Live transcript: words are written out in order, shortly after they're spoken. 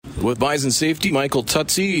With Bison safety, Michael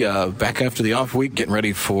Tutsi, back after the off week, getting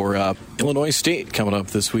ready for Illinois State coming up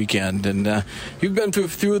this weekend. And you've been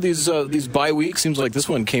through these bye weeks. Seems like this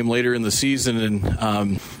one came later in the season,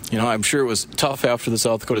 and I'm sure it was tough after the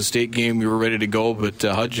South Dakota State game. You were ready to go, but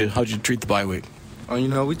how'd you treat the bye week?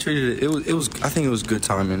 We treated it was I think it was good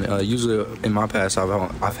timing. Usually in my past,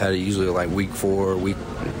 I've had it usually like week 4, week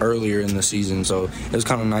earlier in the season. So it was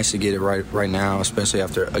kind of nice to get it right now, especially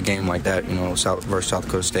after a game like that. Versus South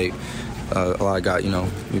Dakota State. A lot of guys,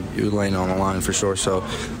 you're laying on the line for sure. So,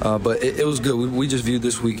 but it was good. We just viewed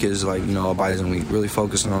this week as a Bison week, really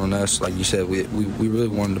focusing on us. Like you said, we really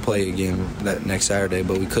wanted to play a game that next Saturday,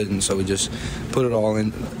 but we couldn't. So we just put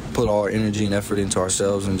all our energy and effort into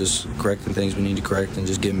ourselves and just correcting things we need to correct and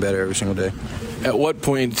just getting better every single day. At what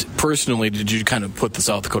point, personally, did you kind of put the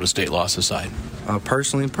South Dakota State loss aside?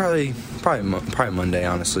 Personally, probably Monday,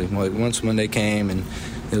 honestly. Like once Monday came and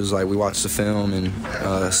it was like we watched the film and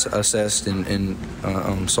assessed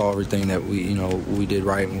and saw everything that we did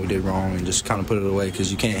right and we did wrong and just kind of put it away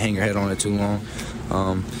because you can't hang your head on it too long.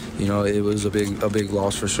 It was a big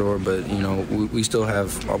loss for sure, but we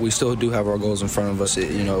still do have our goals in front of us.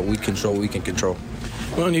 We can control.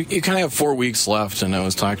 Well, you kind of have 4 weeks left, and I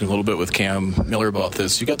was talking a little bit with Cam Miller about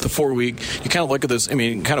this. You got the 4 week. You kind of look at this. I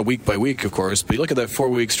mean, kind of week by week, of course, but you look at that 4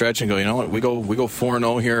 week stretch and go, you know what? We go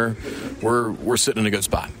 4-0 here. We're sitting in a good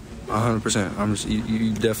spot. 100%.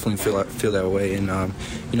 You definitely feel that way, and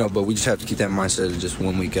but we just have to keep that mindset of just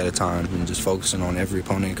 1 week at a time and just focusing on every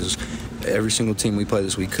opponent because every single team we play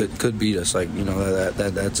this week could beat us.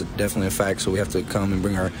 That's definitely a fact. So we have to come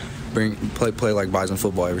and play like Bison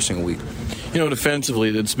football every single week. Defensively,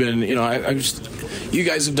 it's been, you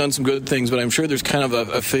guys have done some good things, but I'm sure there's kind of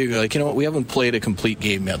a figure, we haven't played a complete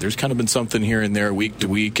game yet. There's kind of been something here and there week to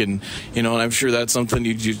week, and, and I'm sure that's something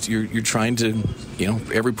you're trying to,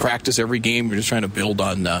 every practice, every game, you're just trying to build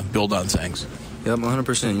on things. Yep,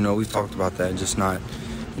 100%. We've talked about that, just not,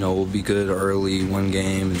 we'll be good early one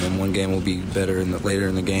game, and then one game will be better later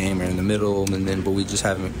in the game or in the middle, but we just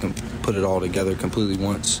haven't put it all together completely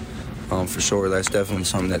once. For sure, that's definitely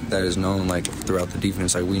something that is known throughout the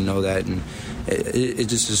defense. We know that, and it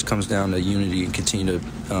just comes down to unity and continue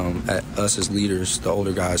to us as leaders, the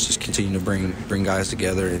older guys, just continue to bring guys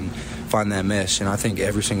together and find that mesh. And I think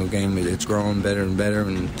every single game it's growing better and better,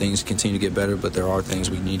 and things continue to get better. But there are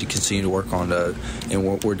things we need to continue to work on,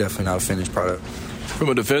 and we're definitely not a finished product. From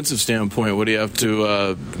a defensive standpoint, what do you have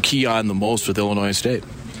to key on the most with Illinois State?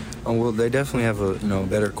 Well, they definitely have a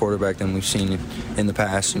better quarterback than we've seen in the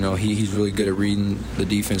past. He's really good at reading the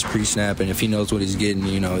defense pre-snap, and if he knows what he's getting,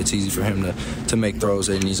 it's easy for him to make throws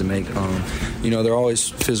that he needs to make. They're always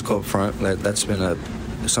physical up front. That's been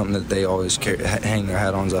something that they always hang their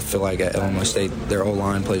hat on. I feel like at Illinois State, their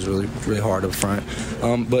O-line plays really, really hard up front.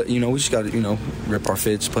 But we just got to rip our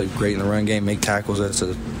fits, play great in the run game, make tackles.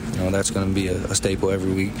 That's going to be a staple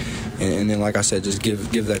every week. And then, like I said, just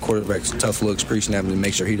give that quarterback tough looks pre-snap and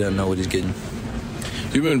make sure he doesn't know what he's getting.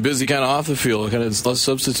 You've been busy kind of off the field, kind of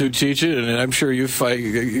substitute teaching, and I'm sure you're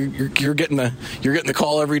getting the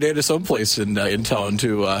call every day to someplace in town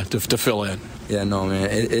to fill in. Yeah, no, man,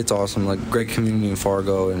 it's awesome. Great community in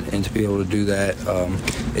Fargo, and to be able to do that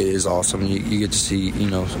it is awesome. You get to see,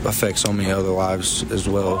 affect so many other lives as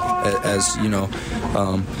well as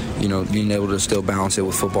being able to still balance it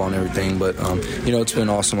with football and everything. But it's been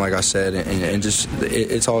awesome, like I said, and just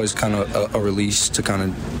it's always kind of a release to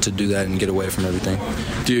do that and get away from everything.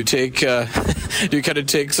 Do you kind of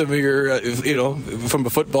take some of your from a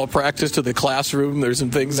football practice to the classroom? There's some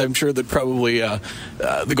things I'm sure that probably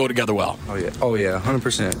they go together well. Oh yeah,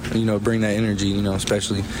 100%. Bring that energy.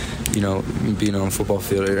 Especially being on a football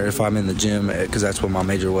field, or if I'm in the gym, because that's what my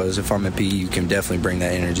major was. If I'm at PE, you can definitely bring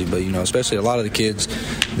that energy. But especially a lot of the kids,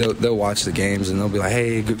 they'll watch the games and they'll be like,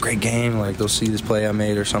 "Hey, great game!" They'll see this play I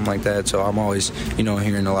made or something like that. So I'm always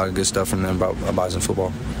hearing a lot of good stuff from them about Bison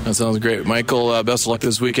football. That sounds great, Michael. Best of luck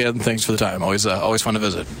this weekend. Thanks for the time. Always fun to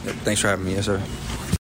visit. Thanks for having me. Yes, sir.